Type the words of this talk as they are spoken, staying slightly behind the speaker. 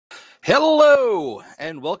Hello,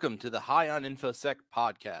 and welcome to the High on InfoSec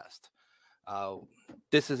podcast.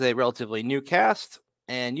 This is a relatively new cast,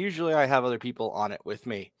 and usually I have other people on it with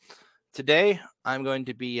me. Today, I'm going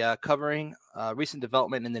to be covering recent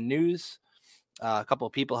development in the news. A couple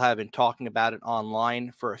of people have been talking about it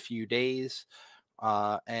online for a few days.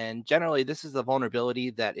 And generally, this is a vulnerability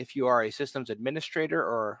that if you are a systems administrator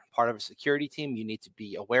or part of a security team, you need to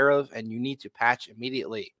be aware of and you need to patch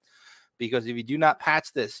immediately. Because if you do not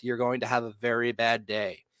patch this, you're going to have a very bad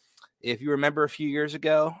day. If you remember a few years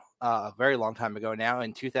ago, a very long time ago now,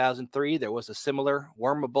 in 2003, there was a similar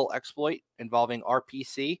wormable exploit involving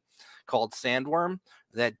RPC called Sandworm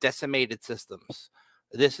that decimated systems.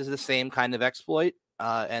 This is the same kind of exploit,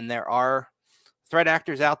 and there are threat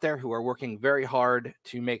actors out there who are working very hard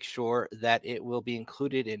to make sure that it will be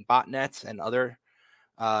included in botnets and other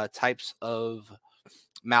types of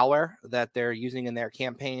malware that they're using in their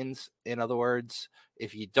campaigns. In other words,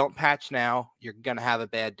 if you don't patch now, you're going to have a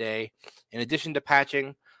bad day. In addition to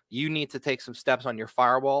patching, you need to take some steps on your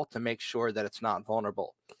firewall to make sure that it's not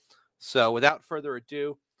vulnerable. So without further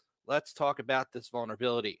ado, let's talk about this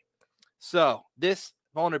vulnerability. So this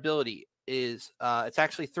vulnerability is, it's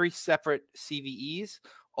actually 3 separate CVEs.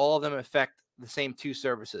 All of them affect the same 2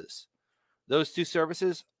 services. Those 2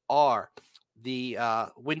 services are the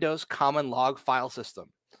Windows Common Log File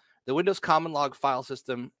System. The Windows Common Log File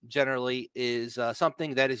System generally is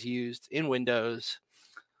something that is used in Windows,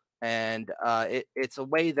 and it's a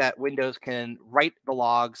way that Windows can write the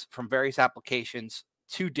logs from various applications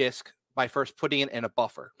to disk by first putting it in a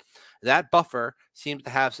buffer. That buffer seems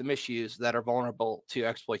to have some issues that are vulnerable to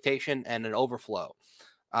exploitation and an overflow.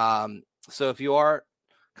 So if you are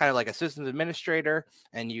kind of like a systems administrator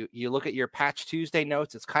and you look at your Patch Tuesday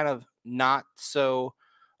notes, it's kind of not so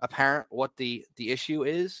apparent what the issue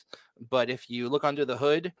is. But if you look under the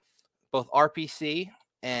hood, both RPC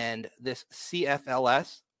and this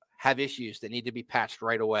CLFS have issues that need to be patched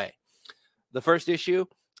right away. The first issue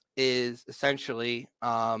is essentially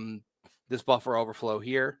this buffer overflow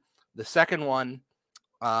here. The second one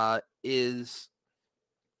is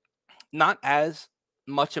not as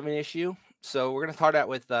much of an issue. So we're going to start out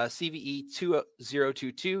with CVE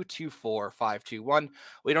 2022-24521.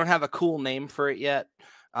 We don't have a cool name for it yet.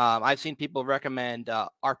 I've seen people recommend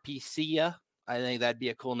RPC. I think that'd be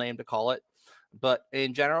a cool name to call it. But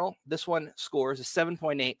in general, this one scores a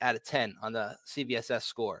 7.8 out of 10 on the CVSS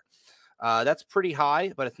score. That's pretty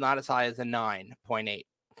high, but it's not as high as a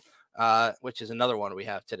 9.8, which is another one we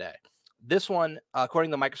have today. This one, according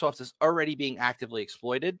to Microsoft, is already being actively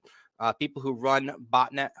exploited. People who run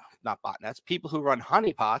people who run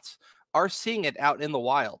honeypots are seeing it out in the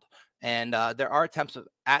wild. And there are attempts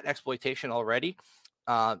at exploitation already.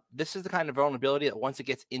 This is the kind of vulnerability that once it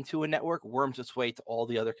gets into a network, worms its way to all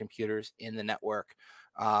the other computers in the network.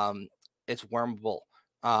 It's wormable.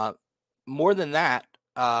 More than that,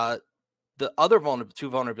 the other 2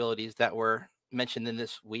 vulnerabilities that were mentioned in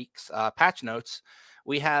this week's patch notes,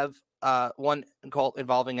 we have one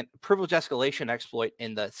involving a privilege escalation exploit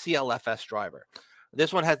in the CLFS driver.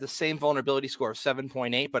 This one has the same vulnerability score of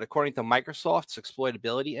 7.8, but according to Microsoft's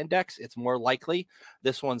exploitability index, it's more likely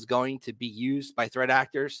this one's going to be used by threat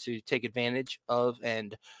actors to take advantage of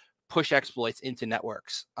and push exploits into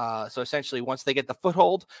networks. So essentially, once they get the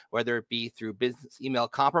foothold, whether it be through business email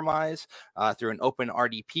compromise, through an open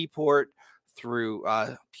RDP port, through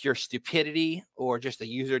pure stupidity, or just a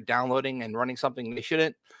user downloading and running something they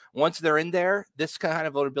shouldn't, once they're in there, this kind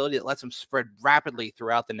of vulnerability that lets them spread rapidly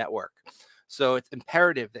throughout the network. So it's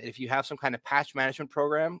imperative that if you have some kind of patch management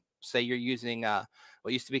program, say you're using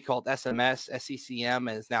what used to be called SMS, SCCM,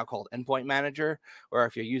 and is now called Endpoint Manager, or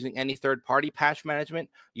if you're using any third-party patch management,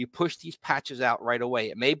 you push these patches out right away.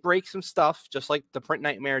 It may break some stuff, just like the Print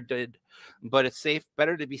Nightmare did, but it's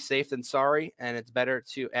better to be safe than sorry, and it's better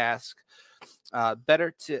to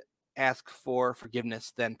ask for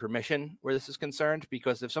forgiveness than permission where this is concerned,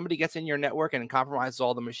 because if somebody gets in your network and compromises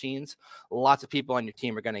all the machines, lots of people on your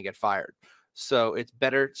team are going to get fired. So it's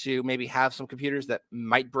better to maybe have some computers that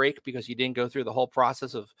might break because you didn't go through the whole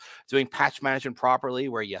process of doing patch management properly,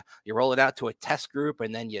 where you roll it out to a test group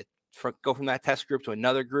and then you go from that test group to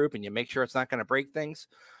another group and you make sure it's not going to break things.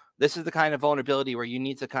 This is the kind of vulnerability where you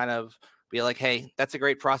need to kind of be like, hey, that's a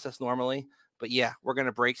great process normally, but yeah, we're going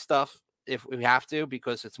to break stuff if we have to,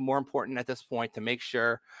 because it's more important at this point to make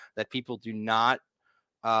sure that people do not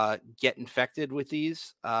get infected with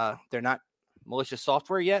these. They're not malicious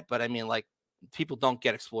software yet, but I mean, like, people don't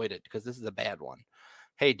get exploited, because this is a bad one.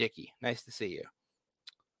 Hey, Dickie, nice to see you.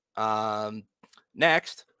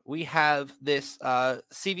 Next, we have this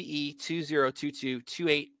CVE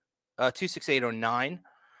 2022-26809.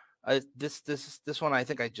 This one I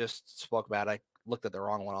think I just spoke about. I looked at the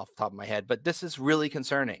wrong one off the top of my head, but this is really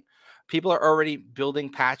concerning. People are already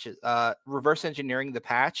building patches, reverse engineering the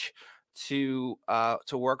patch to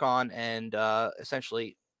work on and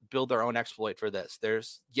essentially build their own exploit for this.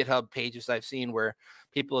 There's GitHub pages I've seen where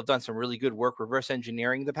people have done some really good work reverse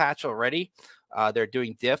engineering the patch already. They're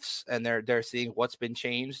doing diffs and they're seeing what's been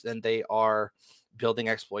changed, and they are building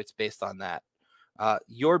exploits based on that.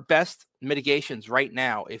 Your best mitigations right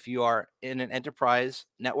now, if you are in an enterprise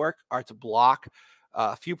network, are to block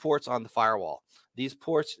a few ports on the firewall. These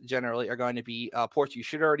ports generally are going to be ports you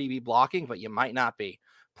should already be blocking, but you might not be.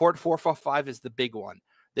 Port 445 is the big one.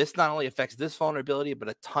 This not only affects this vulnerability, but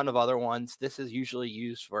a ton of other ones. This is usually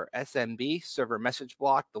used for SMB, server message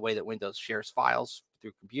block, the way that Windows shares files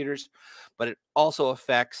through computers, but it also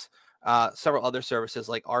affects several other services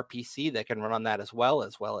like RPC that can run on that as well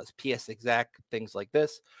as PSExec, things like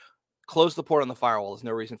this. Close the port on the firewall. There's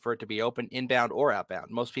no reason for it to be open, inbound or outbound.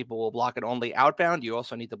 Most people will block it only outbound. You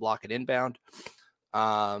also need to block it inbound.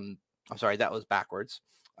 I'm sorry, that was backwards.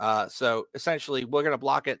 So essentially, we're going to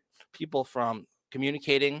block it, people from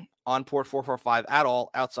communicating on port 445 at all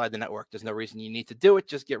outside the network. There's no reason you need to do it.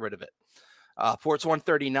 Just get rid of it. Ports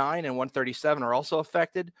 139 and 137 are also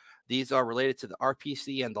affected. These are related to the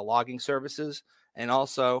RPC and the logging services. And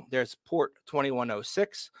also there's port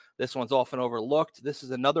 2106. This one's often overlooked. This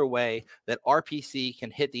is another way that RPC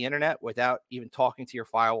can hit the internet without even talking to your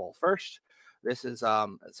firewall first. This is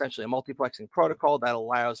essentially a multiplexing protocol that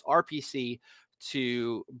allows RPC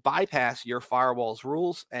to bypass your firewall's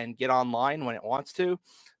rules and get online when it wants to.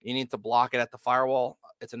 You need to block it at the firewall.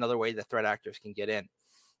 It's another way that threat actors can get in.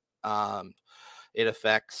 It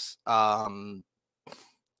affects,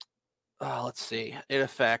 let's see, it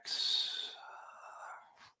affects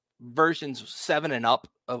versions 7 and up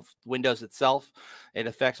of Windows itself. It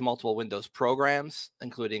affects multiple Windows programs,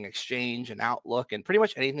 including Exchange and Outlook, and pretty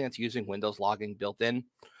much anything that's using Windows logging built in.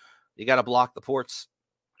 You got to block the ports.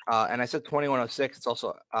 And I said 2106. It's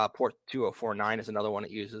also port 2049 is another one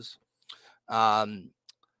it uses.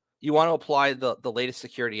 You want to apply the latest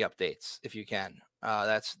security updates if you can.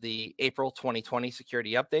 That's the April 2020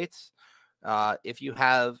 security updates. If you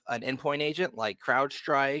have an endpoint agent like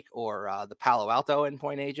CrowdStrike or the Palo Alto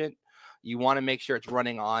endpoint agent, you want to make sure it's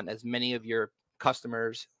running on as many of your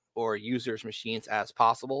customers or users' machines as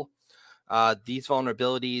possible. These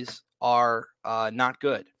vulnerabilities are not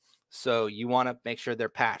good. So you want to make sure they're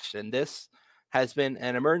patched. And this has been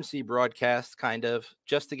an emergency broadcast kind of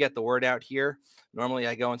just to get the word out here. Normally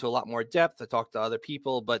I go into a lot more depth to talk to other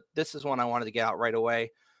people, but this is one I wanted to get out right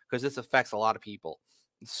away because this affects a lot of people.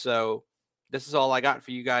 So this is all I got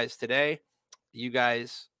for you guys today. You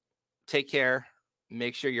guys take care.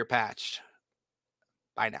 Make sure you're patched.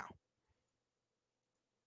 Bye now.